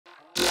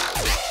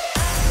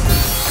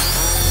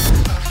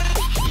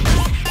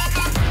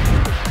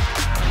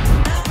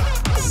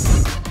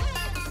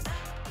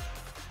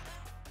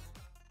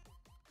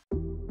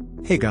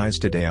Hey guys,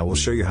 today I will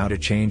show you how to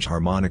change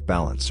harmonic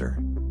balancer.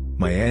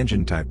 My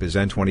engine type is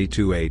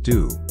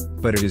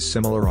N22A2, but it is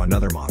similar on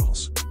other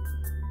models.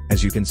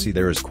 As you can see,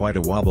 there is quite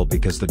a wobble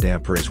because the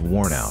damper is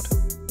worn out.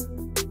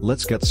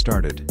 Let's get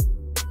started.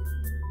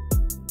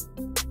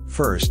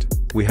 First,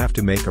 we have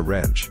to make a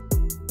wrench.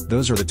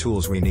 Those are the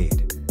tools we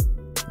need.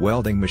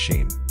 Welding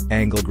machine,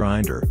 angle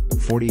grinder,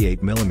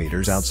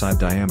 48mm outside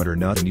diameter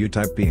nut and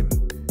U-type beam.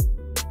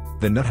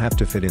 The nut have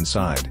to fit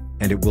inside,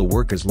 and it will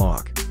work as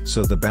lock,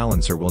 so the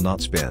balancer will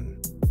not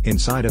spin.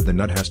 Inside of the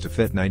nut has to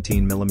fit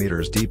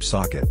 19mm deep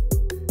socket.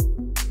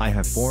 I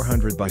have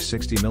 400 by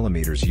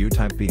 60mm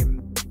U-type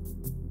beam,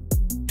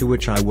 to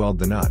which I weld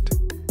the nut.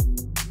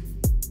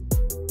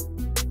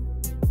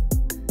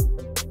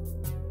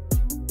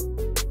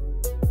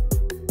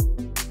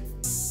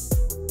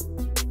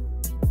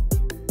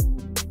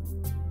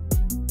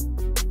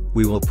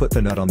 We will put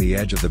the nut on the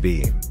edge of the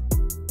beam,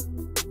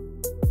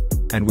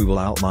 and we will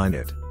outline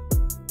it.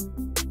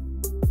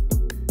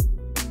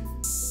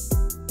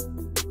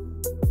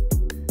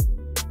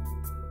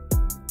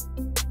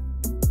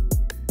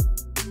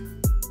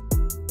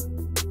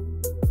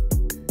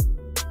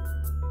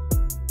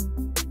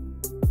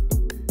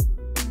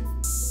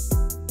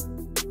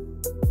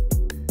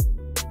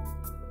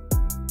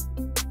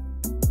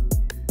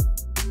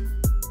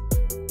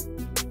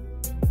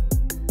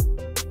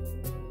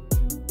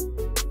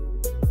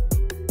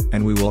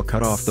 And we will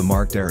cut off the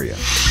marked area.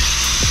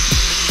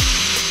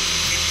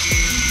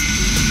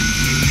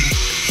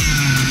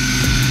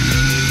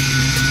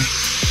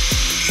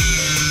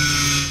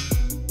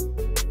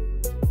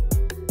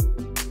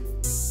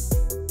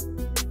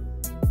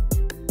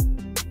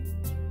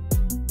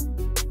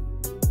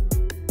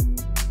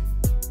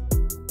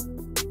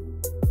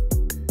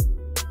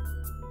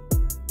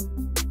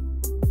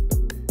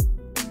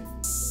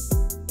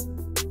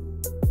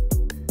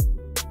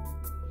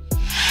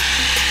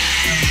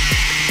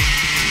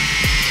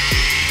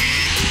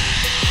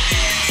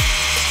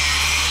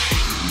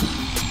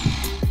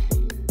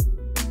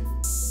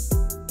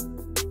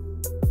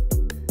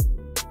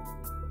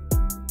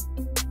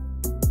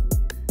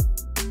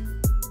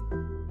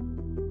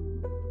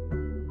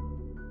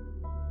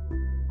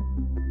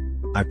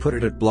 I put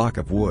it at block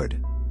of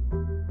wood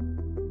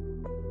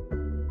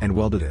and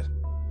welded it.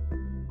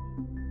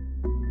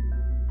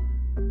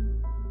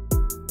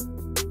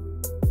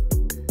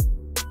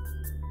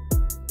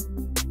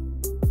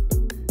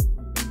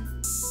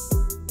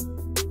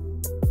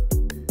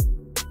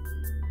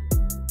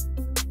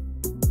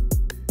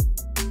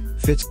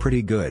 Fits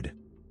pretty good.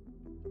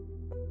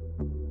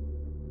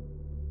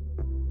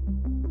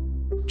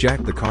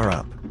 Jack the car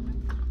up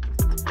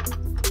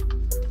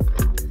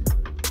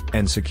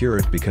and secure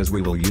it because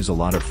we will use a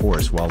lot of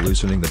force while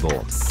loosening the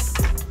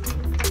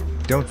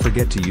bolt. Don't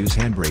forget to use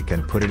handbrake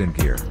and put it in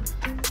gear.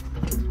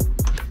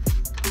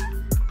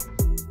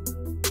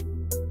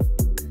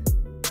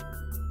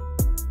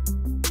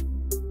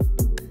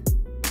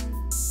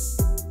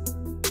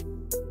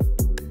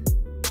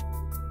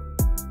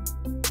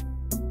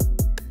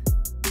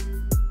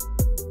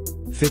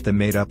 Fit the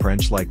made-up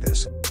wrench like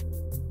this,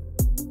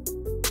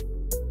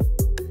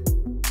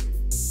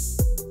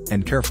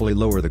 and carefully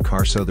lower the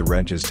car so the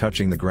wrench is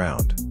touching the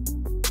ground.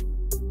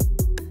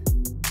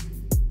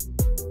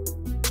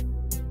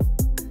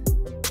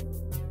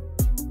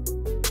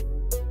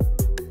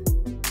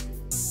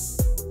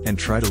 And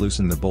try to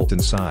loosen the bolt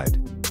inside.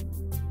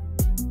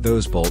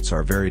 Those bolts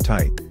are very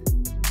tight.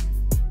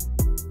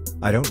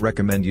 I don't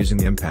recommend using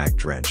the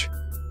impact wrench.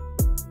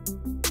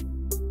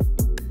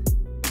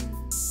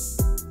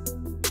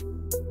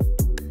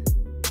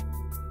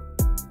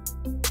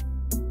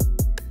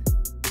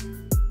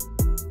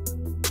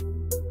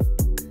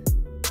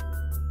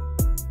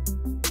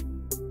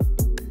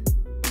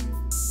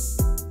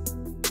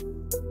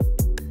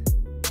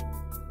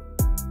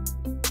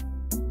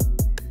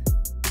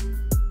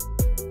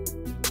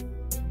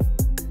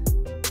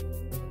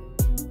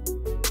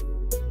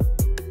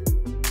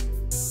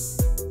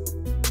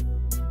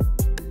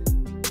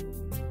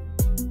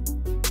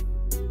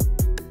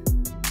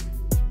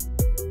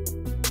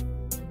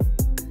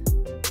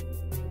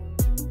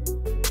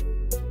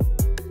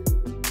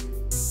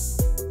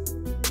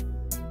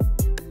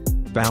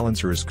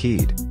 Balancer is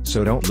keyed,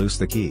 so don't loose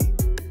the key.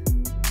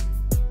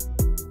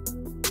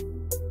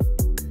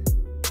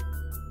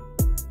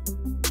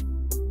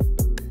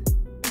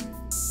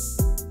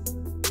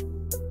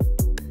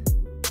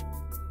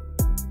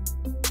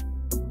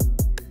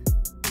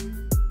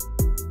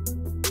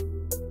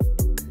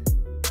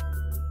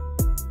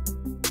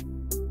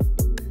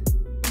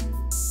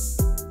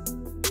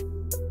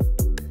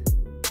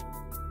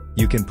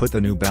 You can put the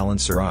new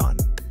balancer on.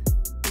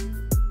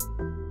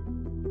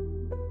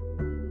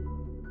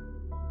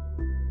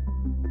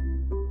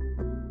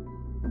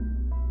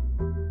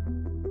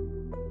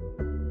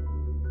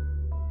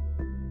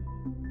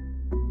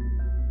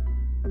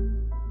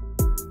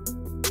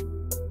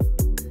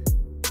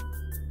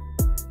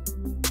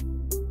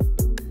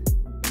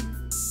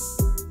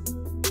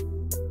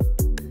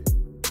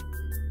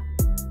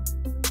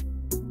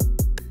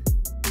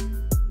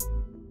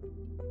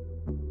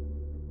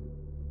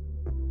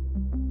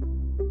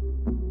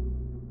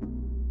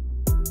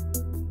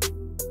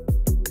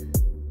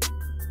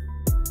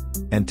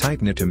 and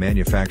tighten it to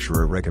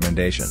manufacturer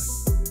recommendation.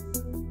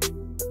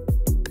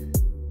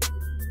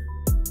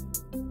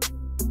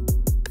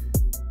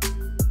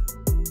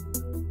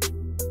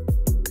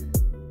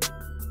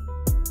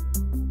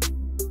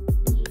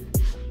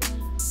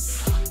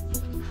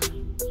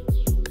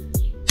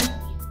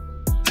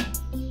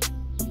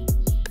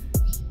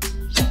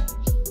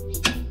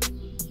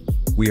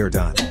 We are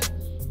done.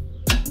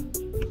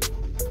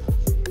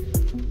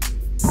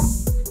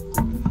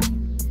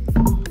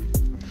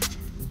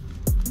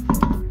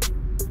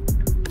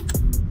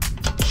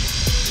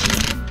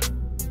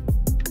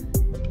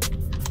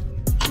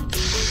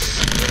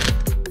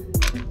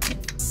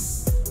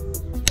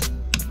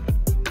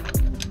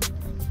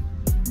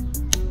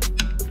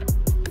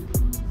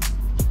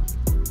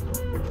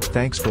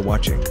 Thanks for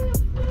watching.